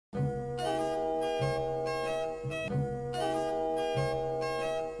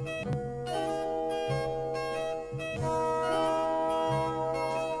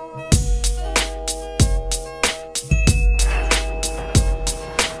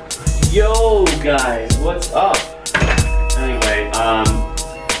Yo guys, what's up? Anyway,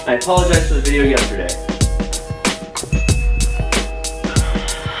 I apologize for the video yesterday.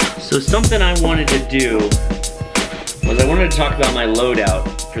 So something I wanted to do was I wanted to talk about my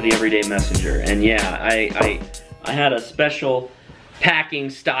loadout for the Everyday Messenger. And yeah, I had a special packing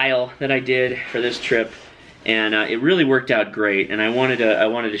style that I did for this trip, and it really worked out great. And I wanted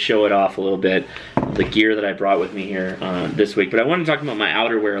to show it off a little bit, the gear that I brought with me here this week. But I wanted to talk about my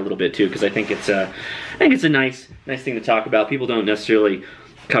outerwear a little bit too, because I think it's a nice thing to talk about. People don't necessarily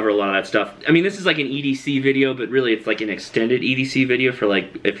cover a lot of that stuff. I mean, this is like an EDC video, but really it's like an extended EDC video for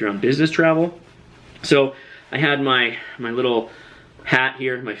like if you're on business travel. So I had my little hat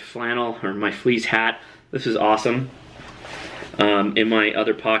here, my flannel or my fleece hat. This is awesome. In my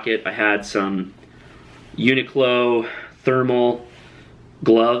other pocket, I had some Uniqlo thermal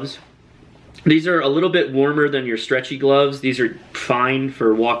gloves. These are a little bit warmer than your stretchy gloves. These are fine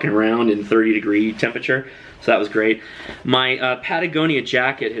for walking around in 30-degree temperature, so that was great. My Patagonia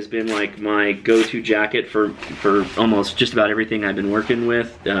jacket has been like my go-to jacket for almost just about everything I've been working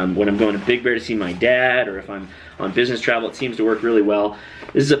with. When I'm going to Big Bear to see my dad, or if I'm on business travel, it seems to work really well.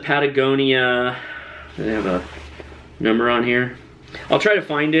 This is a Patagonia, they have a number on here. I'll try to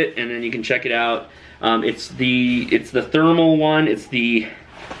find it and then you can check it out. It's the thermal one. It's the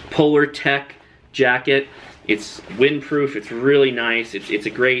Polar Tech jacket. It's windproof. It's really nice. It's a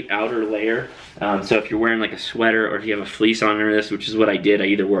great outer layer. So if you're wearing like a sweater, or if you have a fleece on under this, which is what I did, I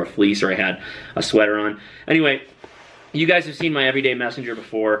either wore a fleece or I had a sweater on. Anyway, you guys have seen my Everyday Messenger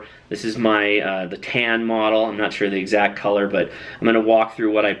before. This is my the tan model. I'm not sure the exact color, but I'm going to walk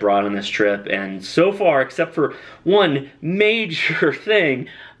through what I brought on this trip. And so far, except for one major thing,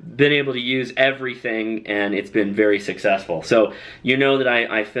 been able to use everything, and it's been very successful. So you know that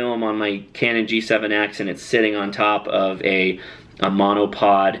I film on my Canon G7X, and it's sitting on top of a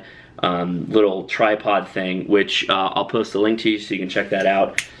monopod little tripod thing, which I'll post a link to you so you can check that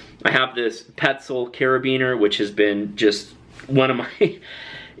out. I have this Petzl carabiner, which has been just one of my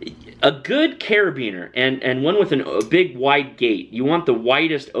a good carabiner, and one with a big wide gate. You want the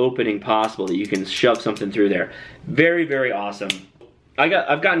widest opening possible that you can shove something through there. Very, very awesome.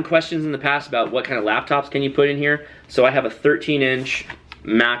 I've gotten questions in the past about what kind of laptops can you put in here. So I have a 13-inch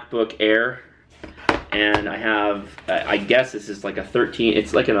MacBook Air, and I have I guess this is like a 13.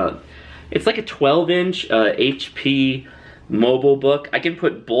 It's like a 12-inch HP mobile book. I can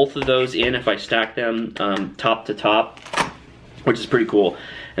put both of those in if I stack them top to top, which is pretty cool.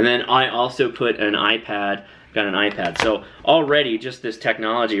 And then I also put an iPad. Got an iPad. So already just this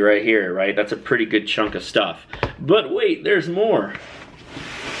technology right here, right? That's a pretty good chunk of stuff. But wait, there's more.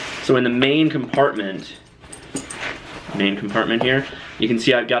 So in the main compartment here, you can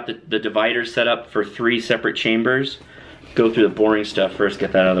see I've got the dividers set up for 3 separate chambers. Go through the boring stuff first,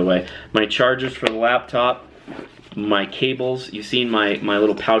 get that out of the way. My chargers for the laptop, my cables. You've seen my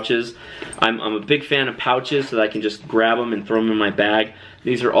little pouches. I'm a big fan of pouches so that I can just grab them and throw them in my bag.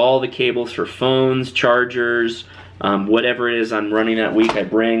 These are all the cables for phones, chargers, whatever it is I'm running that week I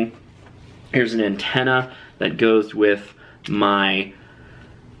bring. Here's an antenna that goes with my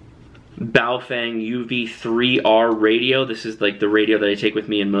Baofeng UV3R radio. This is like the radio that I take with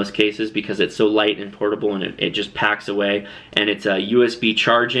me in most cases because it's so light and portable, and it just packs away. And it's a USB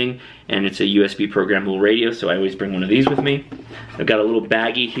charging, and it's a USB programmable radio, so I always bring one of these with me. I've got a little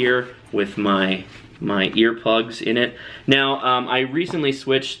baggie here with my earplugs in it. Now, I recently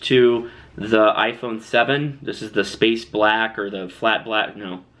switched to the iPhone 7. This is the space black, or the flat black,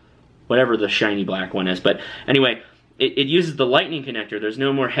 no, whatever the shiny black one is. But anyway, it uses the lightning connector. There's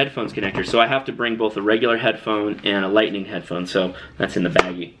no more headphones connector, so I have to bring both a regular headphone and a lightning headphone, so that's in the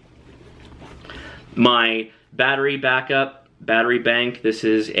baggie. My battery backup, battery bank, this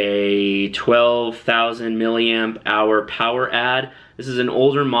is a 12,000 milliamp hour power add. This is an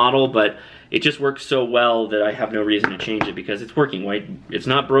older model, but it just works so well that I have no reason to change it because it's working. Right? It's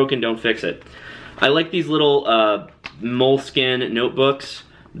not broken, don't fix it. I like these little moleskin notebooks.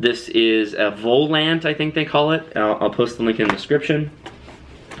 This is a Volant, I think they call it. I'll post the link in the description.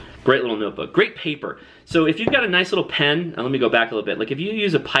 Great little notebook, great paper. So if you've got a nice little pen, let me go back a little bit. Like if you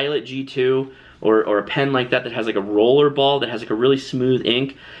use a Pilot G2 or a pen like that has like a roller ball that has like a really smooth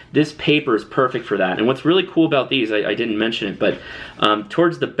ink, this paper is perfect for that. And what's really cool about these, I didn't mention it, but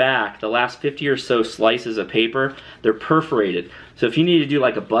towards the back, the last 50 or so slices of paper, they're perforated. So if you need to do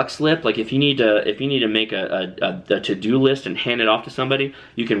like a buck slip, like if you need to make a to-do list and hand it off to somebody,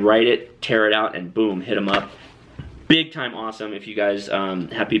 you can write it, tear it out, and boom, hit them up. Big time awesome if you guys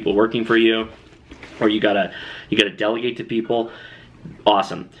have people working for you, or you gotta delegate to people.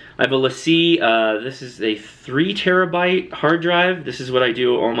 Awesome. I have a LaCie, this is a 3 terabyte hard drive. This is what I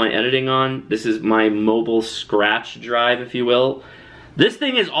do all my editing on. This is my mobile scratch drive, if you will. This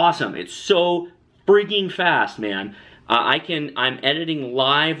thing is awesome. It's so freaking fast, man. I'm editing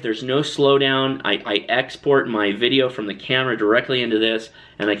live, there's no slowdown. I export my video from the camera directly into this,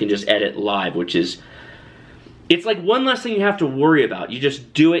 and I can just edit live, which is, it's like one less thing you have to worry about. You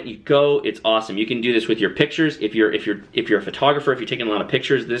just do it, you go, it's awesome. You can do this with your pictures. If you're a photographer, if you're taking a lot of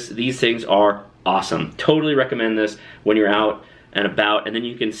pictures, these things are awesome. Totally recommend this when you're out and about, and then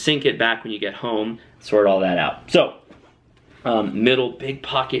you can sync it back when you get home, sort all that out. So, middle big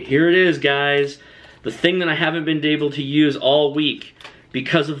pocket, here it is, guys. The thing that I haven't been able to use all week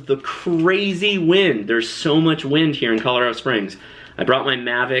because of the crazy wind. There's so much wind here in Colorado Springs. I brought my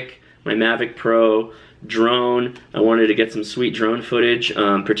Mavic Pro drone. I wanted to get some sweet drone footage,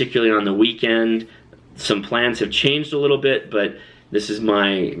 particularly on the weekend. Some plans have changed a little bit, but this is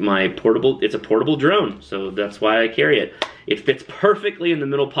my portable, it's a portable drone, so that's why I carry it. It fits perfectly in the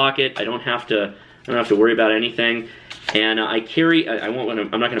middle pocket. I don't have to worry about anything. And I carry, I'm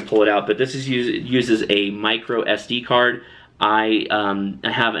not going to pull it out, but this uses a micro SD card. I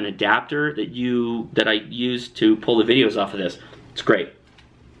have an adapter that I use to pull the videos off of this. It's great.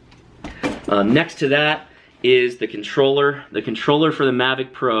 Next to that is the controller. The controller for the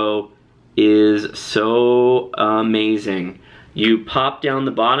Mavic Pro is so amazing. You pop down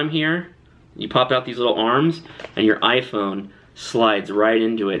the bottom here, you pop out these little arms, and your iPhone slides right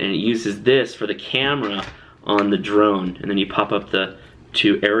into it, and it uses this for the camera on the drone, and then you pop up the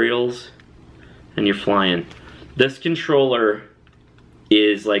 2 aerials and you're flying. This controller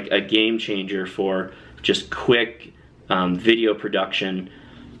is like a game changer for just quick video production.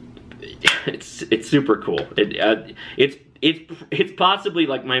 It's super cool. It's possibly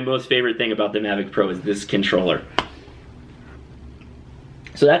like my most favorite thing about the Mavic Pro is this controller.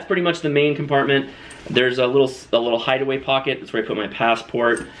 So that's pretty much the main compartment. There's a little hideaway pocket. That's where I put my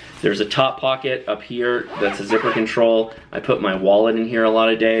passport. There's a top pocket up here. That's a zipper control. I put my wallet in here a lot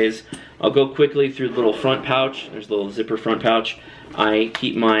of days. I'll go quickly through the little front pouch. There's a little zipper front pouch. I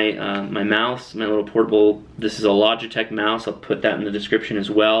keep my my mouse, my little portable. This is a Logitech mouse. I'll put that in the description as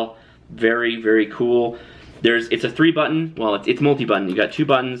well. Very, very cool. It's a 3-button. Well, it's multi-button. You got 2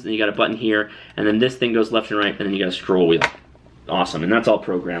 buttons, and you got a button here, and then this thing goes left and right, and then you got a scroll wheel. Awesome, and that's all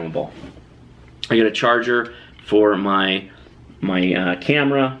programmable. I got a charger for my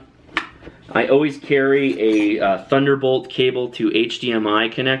camera. I always carry a Thunderbolt cable to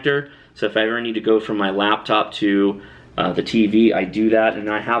HDMI connector, so if I ever need to go from my laptop to the TV, I do that, and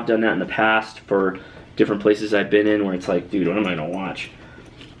I have done that in the past for different places I've been in where it's like, dude, what am I gonna watch?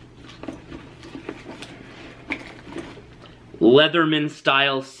 Leatherman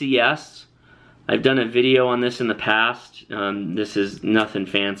style CS. I've done a video on this in the past. This is nothing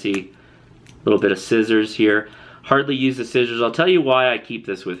fancy. A little bit of scissors here. Hardly use the scissors. I'll tell you why I keep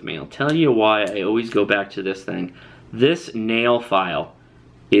this with me. I'll tell you why I always go back to this thing. This nail file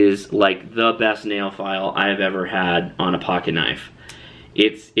is like the best nail file I've ever had on a pocket knife.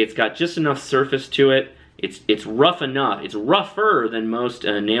 It's got just enough surface to it. It's rough enough. It's rougher than most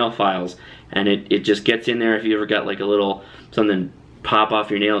nail files, and it just gets in there. If you ever got like a little something pop off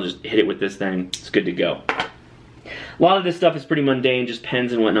your nail, just hit it with this thing. It's good to go. A lot of this stuff is pretty mundane, just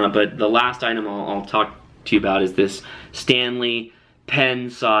pens and whatnot, but the last item I'll talk to you about is this Stanley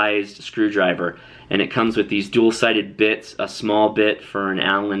pen-sized screwdriver, and it comes with these dual-sided bits, a small bit for an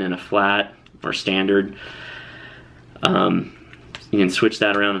Allen and a flat, or standard. You can switch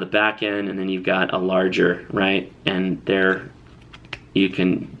that around to the back end, and then you've got a larger, right? And there you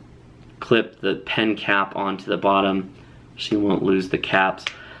can clip the pen cap onto the bottom so you won't lose the caps.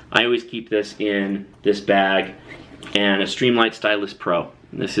 I always keep this in this bag, and a Streamlight Stylus Pro.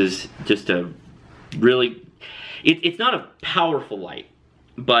 This is just a really, it's not a powerful light,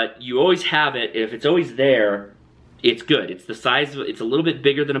 but you always have it. If it's always there, it's good. It's the size of, it's a little bit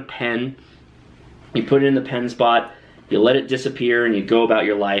bigger than a pen. You put it in the pen spot, you let it disappear, and you go about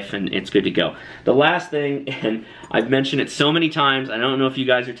your life, and it's good to go. The last thing, and I've mentioned it so many times, I don't know if you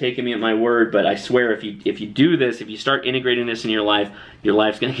guys are taking me at my word, but I swear if you do this, if you start integrating this in your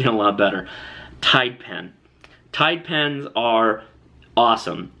life's gonna get a lot better. Tide pen. Tide pens are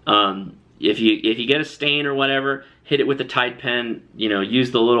awesome. If you get a stain or whatever, hit it with a Tide pen. You know,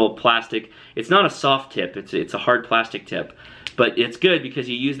 use the little plastic. It's not a soft tip. It's a hard plastic tip, but it's good because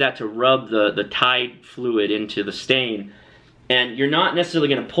you use that to rub the Tide fluid into the stain, and you're not necessarily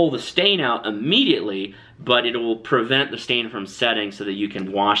going to pull the stain out immediately, but it will prevent the stain from setting so that you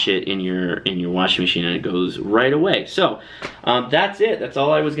can wash it in your washing machine and it goes right away. So that's it. That's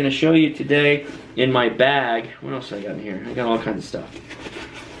all I was going to show you today in my bag. What else I got in here? I got all kinds of stuff.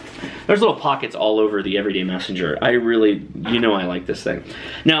 There's little pockets all over the Everyday Messenger. I really, you know I like this thing.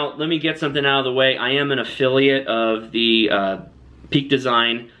 Now, let me get something out of the way. I am an affiliate of the Peak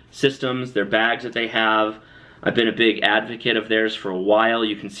Design systems, their bags that they have. I've been a big advocate of theirs for a while.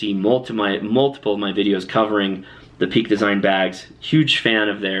 You can see multiple of my videos covering the Peak Design bags. Huge fan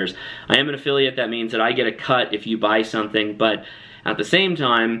of theirs. I am an affiliate. That means that I get a cut if you buy something, but at the same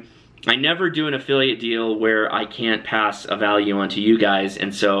time, I never do an affiliate deal where I can't pass a value on to you guys,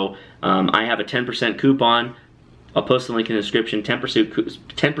 and so I have a 10% coupon. I'll post the link in the description.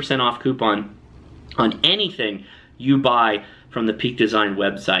 10% off coupon on anything you buy from the Peak Design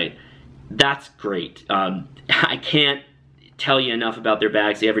website. That's great. I can't tell you enough about their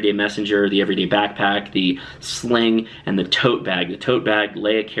bags, the Everyday Messenger, the Everyday Backpack, the Sling, and the tote bag. The tote bag,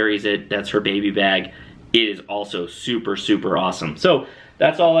 Leia carries it. That's her baby bag. It is also super, super awesome. So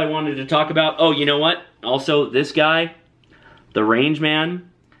that's all I wanted to talk about. Oh, you know what? Also, this guy, the Range Man,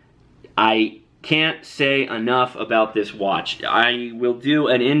 I can't say enough about this watch. I will do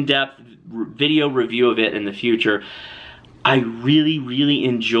an in-depth video review of it in the future. I really, really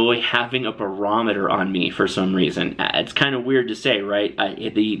enjoy having a barometer on me for some reason. It's kind of weird to say, right?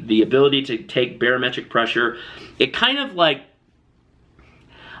 The ability to take barometric pressure, it kind of like,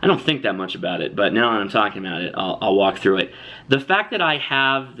 I don't think that much about it, but now that I'm talking about it, I'll walk through it. The fact that I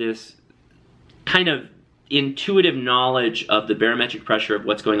have this kind of intuitive knowledge of the barometric pressure of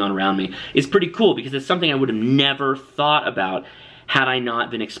what's going on around me is pretty cool, because it's something I would have never thought about had I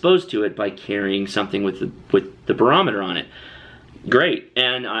not been exposed to it by carrying something with the barometer on it. Great,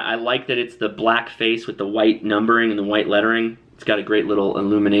 and I like that it's the black face with the white numbering and the white lettering. It's got a great little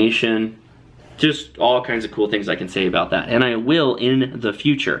illumination. Just all kinds of cool things I can say about that, and I will in the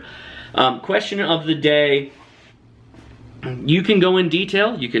future. Question of the day. You can go in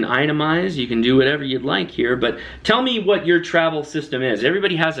detail, you can itemize, you can do whatever you'd like here, but tell me what your travel system is.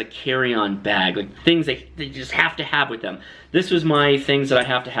 Everybody has a carry-on bag, like things they just have to have with them. This was my things that I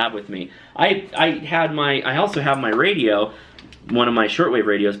have to have with me. I also have my radio, one of my shortwave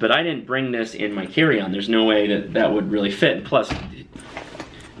radios, but I didn't bring this in my carry-on. There's no way that would really fit. And plus,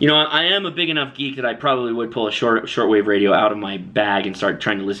 you know, I am a big enough geek that I probably would pull a shortwave radio out of my bag and start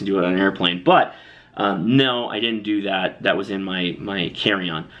trying to listen to it on an airplane, but no, I didn't do that. That was in my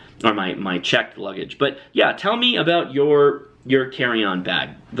carry-on, or my checked luggage. But yeah, tell me about your carry-on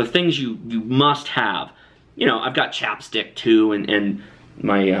bag. The things you must have. You know, I've got chapstick too, and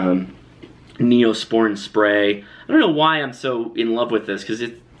my Neosporin spray. I don't know why I'm so in love with this, because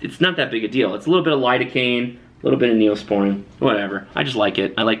it's not that big a deal. It's a little bit of lidocaine, a little bit of Neosporin, whatever. I just like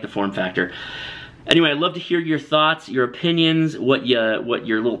it. I like the form factor. Anyway, I'd love to hear your thoughts, your opinions, what your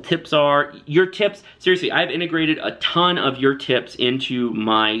little tips are. Your tips, seriously, I've integrated a ton of your tips into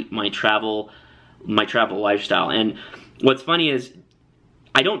my travel lifestyle. And what's funny is,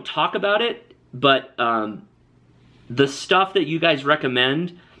 I don't talk about it, but the stuff that you guys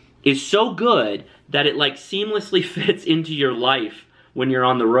recommend is so good that it like seamlessly fits into your life when you're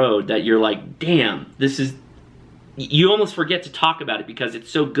on the road, that you're like, damn, this is... You almost forget to talk about it because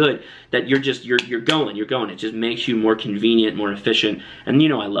it's so good that you're going. It just makes you more convenient, more efficient. And you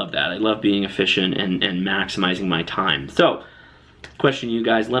know I love that. I love being efficient and maximizing my time. So, question you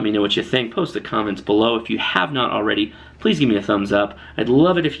guys, let me know what you think. Post the comments below. If you have not already, please give me a thumbs up. I'd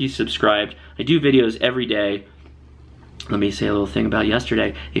love it if you subscribed. I do videos every day. Let me say a little thing about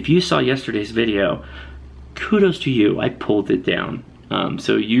yesterday. If you saw yesterday's video, kudos to you. I pulled it down.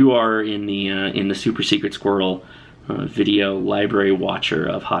 So you are in the Super Secret Squirrel video library watcher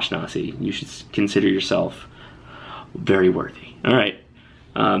of Hashnasi. You should consider yourself very worthy. All right.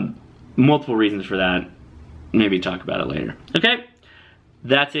 Multiple reasons for that. Maybe talk about it later. Okay.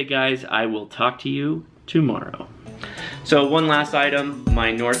 That's it, guys. I will talk to you tomorrow. So one last item,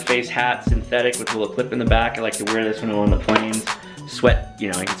 my North Face hat, synthetic with a little clip in the back. I like to wear this when I'm on the planes. Sweat, you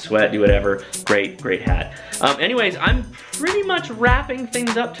know, I can sweat, do whatever. Great, great hat. Anyways, I'm pretty much wrapping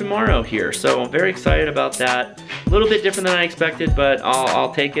things up tomorrow here, so I'm very excited about that. A little bit different than I expected, but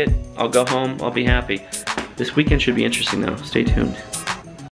I'll take it. I'll go home, I'll be happy. This weekend should be interesting though, stay tuned.